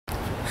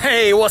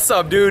Hey, what's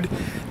up, dude?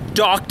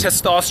 Doc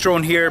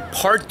Testosterone here,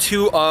 part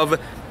 2 of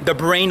The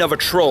Brain of a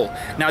Troll.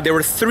 Now, there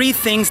were 3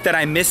 things that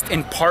I missed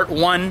in part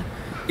 1.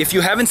 If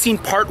you haven't seen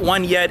part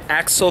 1 yet,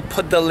 Axel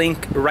put the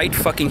link right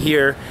fucking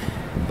here.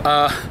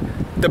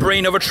 The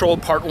Brain of a Troll,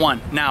 part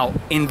 1. Now,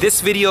 in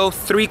this video,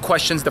 3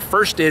 questions. The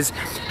first is,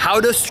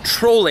 how does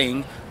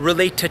trolling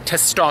relate to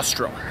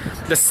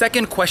testosterone? The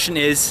second question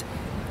is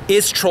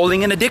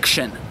trolling an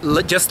addiction?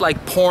 Just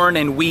like porn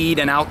and weed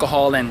and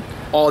alcohol and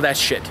all that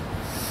shit.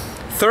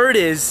 Third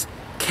is,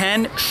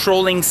 can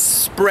trolling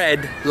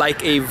spread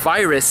like a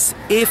virus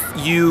if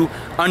you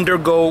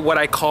undergo what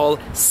I call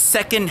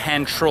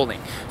secondhand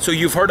trolling? So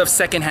you've heard of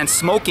secondhand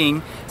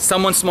smoking.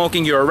 Someone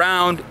smoking, you're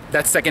around,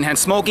 that's secondhand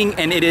smoking,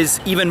 and it is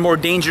even more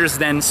dangerous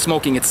than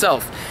smoking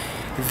itself.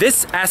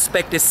 This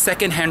aspect is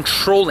secondhand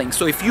trolling.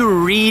 So if you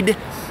read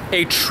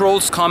a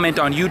troll's comment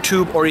on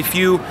YouTube, or if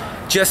you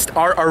just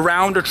are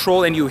around a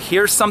troll and you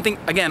hear something,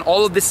 again,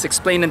 all of this is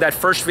explained in that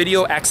first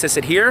video, access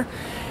it here.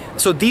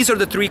 So these are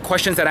the 3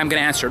 questions that I'm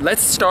gonna answer.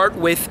 Let's start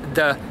with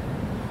the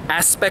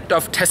aspect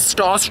of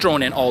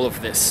testosterone in all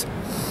of this.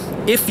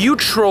 If you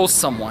troll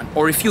someone,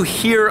 or if you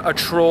hear a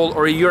troll,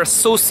 or you're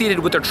associated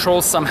with a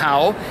troll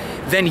somehow,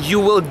 then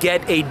you will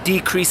get a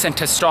decrease in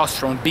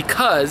testosterone,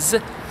 because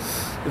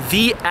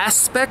the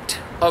aspect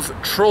of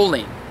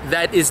trolling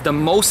that is the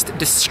most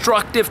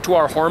destructive to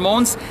our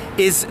hormones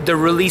is the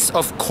release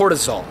of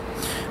cortisol.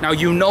 Now,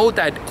 you know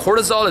that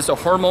cortisol is a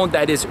hormone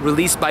that is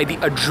released by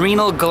the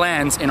adrenal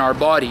glands in our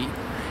body,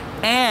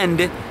 and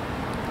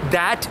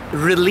that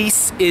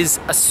release is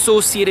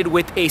associated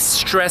with a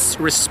stress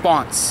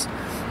response.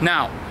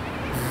 Now,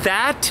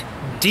 that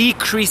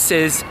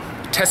decreases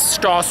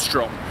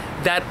testosterone.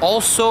 That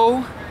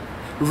also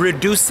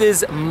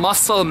reduces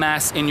muscle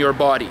mass in your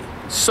body.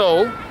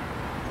 So,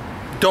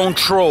 don't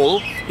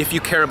troll if you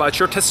care about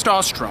your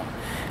testosterone.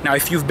 Now,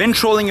 if you've been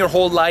trolling your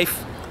whole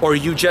life, or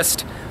you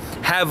just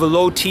have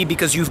low T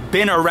because you've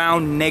been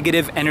around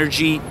negative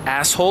energy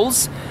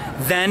assholes,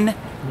 then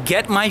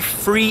get my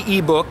free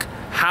ebook,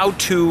 How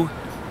to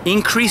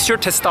Increase Your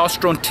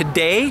Testosterone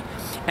Today,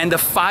 and the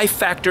 5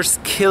 factors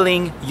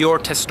killing your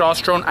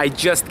testosterone. I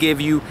just gave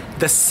you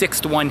the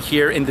 6th one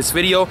here in this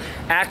video.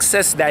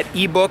 Access that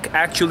ebook,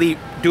 actually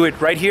do it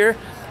right here.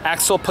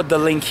 Axel put the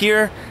link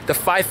here, the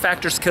 5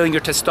 factors killing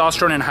your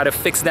testosterone and how to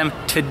fix them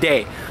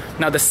today.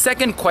 Now, the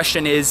second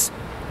question is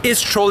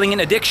trolling an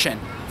addiction?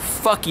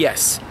 Fuck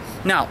yes.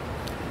 Now,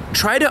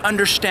 try to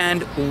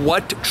understand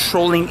what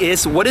trolling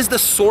is. What is the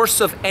source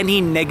of any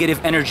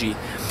negative energy?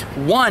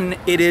 1,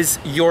 it is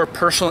your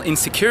personal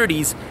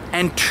insecurities,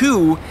 and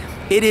 2,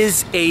 it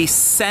is a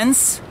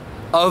sense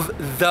of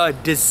the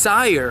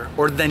desire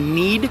or the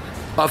need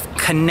of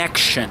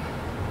connection.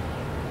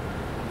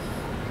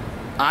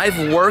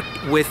 I've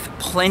worked with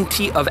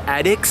plenty of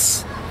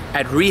addicts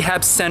at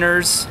rehab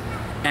centers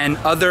and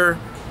other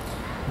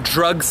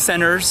drug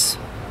centers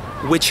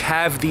which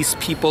have these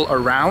people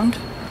around.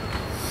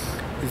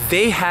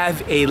 They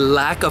have a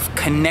lack of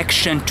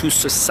connection to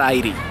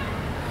society.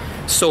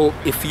 So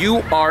if you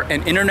are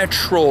an internet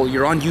troll,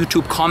 you're on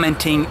YouTube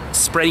commenting,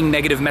 spreading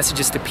negative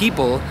messages to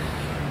people,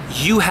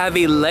 you have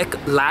a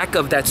lack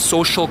of that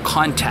social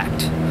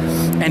contact.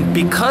 And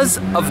because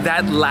of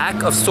that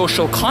lack of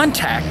social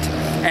contact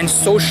and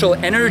social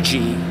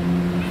energy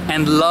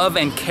and love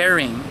and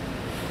caring,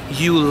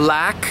 you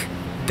lack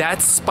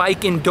that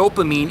spike in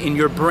dopamine in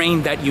your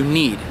brain that you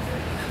need.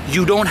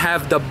 You don't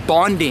have the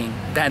bonding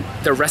that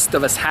the rest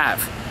of us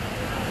have.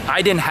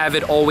 I didn't have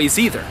it always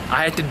either.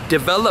 I had to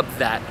develop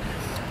that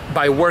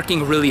by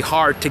working really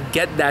hard to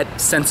get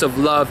that sense of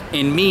love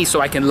in me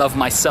so I can love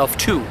myself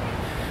too.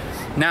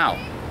 Now,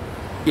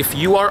 if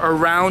you are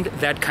around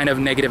that kind of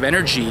negative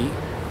energy,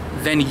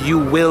 then you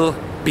will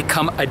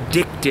become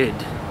addicted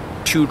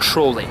to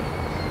trolling.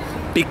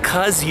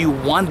 Because you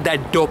want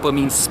that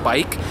dopamine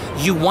spike,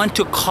 you want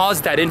to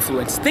cause that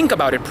influence. Think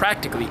about it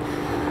practically.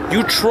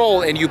 You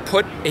troll and you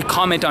put a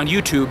comment on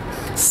YouTube,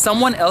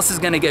 someone else is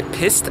gonna get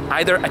pissed,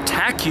 either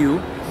attack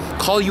you,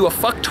 call you a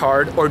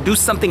fucktard, or do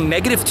something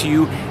negative to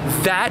you.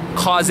 That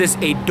causes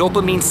a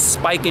dopamine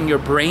spike in your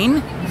brain,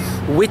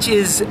 which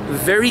is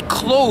very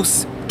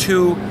close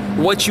to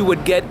what you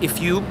would get if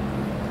you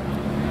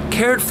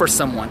cared for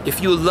someone,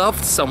 if you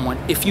loved someone,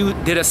 if you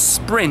did a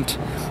sprint,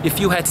 if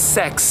you had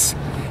sex,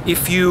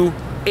 if you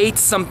ate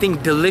something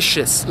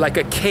delicious like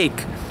a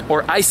cake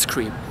or ice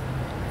cream.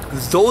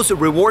 Those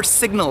reward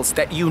signals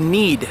that you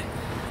need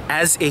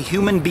as a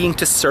human being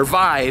to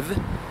survive,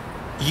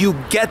 you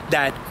get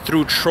that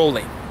through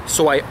trolling.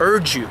 So I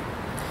urge you,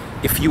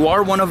 if you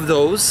are one of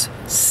those,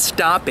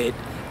 stop it.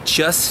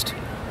 Just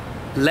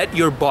let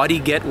your body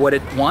get what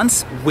it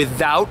wants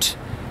without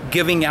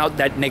giving out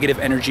that negative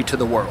energy to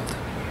the world.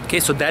 Okay,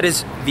 so that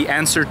is the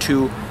answer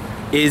to,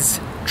 is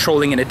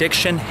trolling an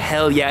addiction?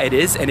 Hell yeah, it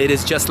is. And it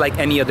is just like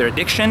any other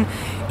addiction.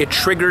 It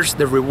triggers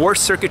the reward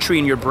circuitry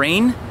in your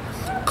brain,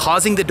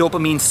 causing the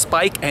dopamine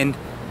spike, and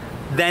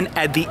then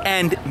at the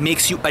end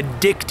makes you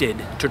addicted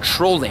to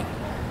trolling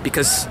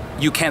because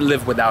you can't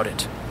live without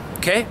it.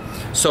 Okay?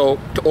 So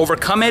to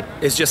overcome it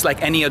is just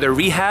like any other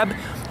rehab.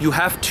 You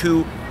have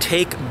to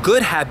take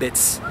good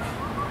habits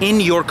in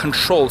your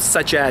control,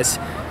 such as,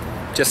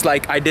 just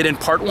like I did in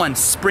part 1,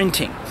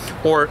 sprinting,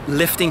 or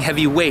lifting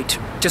heavy weight,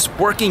 just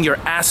working your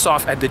ass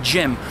off at the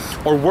gym,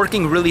 or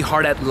working really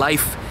hard at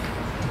life,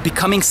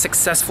 becoming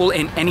successful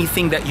in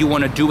anything that you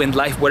want to do in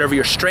life, whatever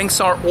your strengths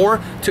are, or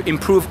to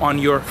improve on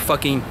your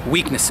fucking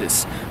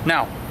weaknesses.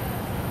 Now,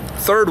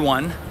 third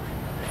one,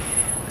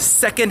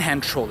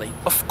 secondhand trolling.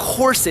 Of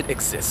course it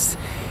exists.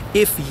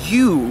 If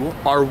you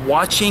are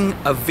watching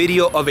a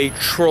video of a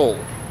troll,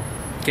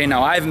 okay,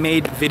 now I've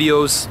made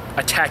videos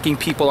attacking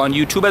people on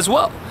YouTube as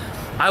well.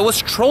 I was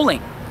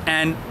trolling,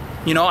 and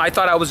you know, I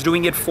thought I was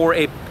doing it for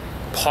a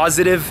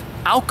positive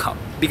outcome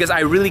because I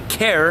really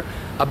care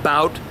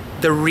about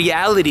the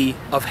reality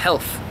of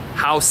health,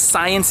 how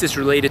science is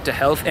related to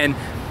health, and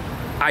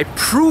I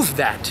prove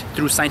that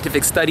through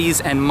scientific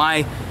studies and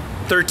my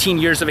 13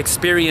 years of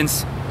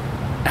experience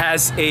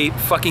as a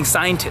fucking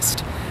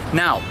scientist.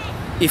 Now,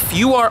 if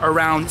you are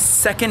around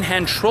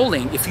secondhand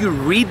trolling, if you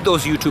read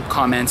those YouTube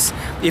comments,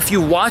 if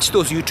you watch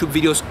those YouTube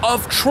videos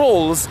of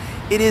trolls,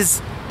 it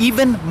is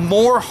even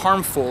more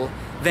harmful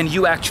than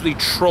you actually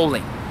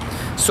trolling.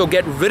 So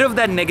get rid of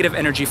that negative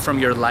energy from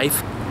your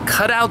life,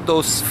 cut out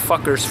those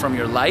fuckers from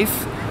your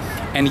life,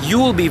 and you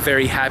will be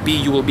very happy.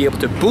 You will be able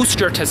to boost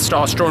your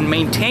testosterone,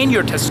 maintain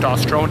your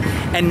testosterone,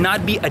 and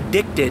not be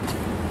addicted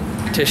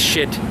to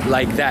shit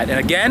like that. And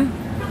again,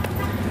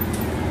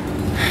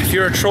 if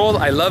you're a troll,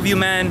 I love you,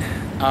 man.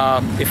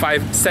 If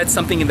I've said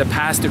something in the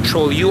past to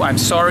troll you, I'm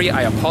sorry,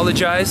 I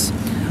apologize.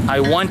 I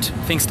want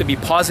things to be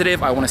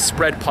positive. I want to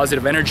spread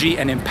positive energy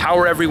and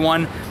empower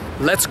everyone.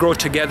 Let's grow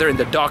together in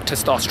the Doc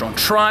Testosterone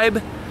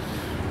tribe.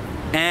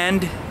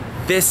 And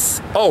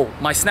this, oh,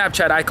 my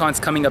Snapchat icon's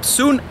coming up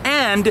soon.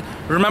 And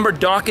remember,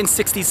 Doc in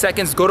 60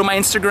 seconds, go to my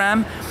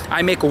Instagram.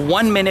 I make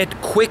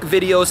 1-minute quick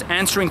videos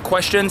answering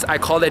questions. I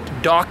call it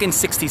Doc in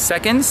 60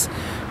 seconds.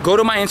 Go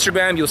to my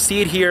Instagram, you'll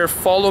see it here,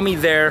 follow me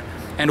there,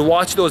 and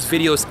watch those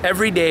videos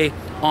every day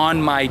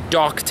on my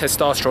Doc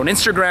Testosterone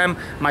Instagram.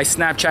 My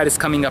Snapchat is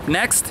coming up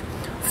next.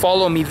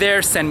 Follow me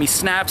there, send me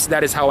snaps,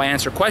 that is how I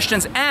answer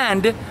questions.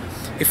 And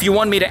if you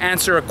want me to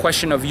answer a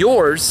question of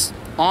yours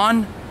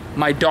on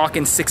my Doc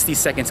in 60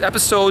 seconds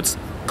episodes,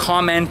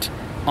 comment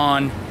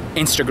on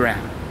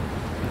Instagram.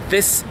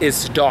 This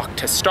is Doc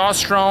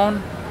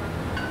Testosterone,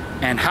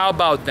 and how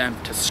about them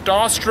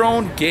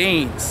testosterone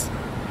gains?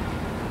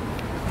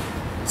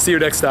 See you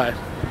next time.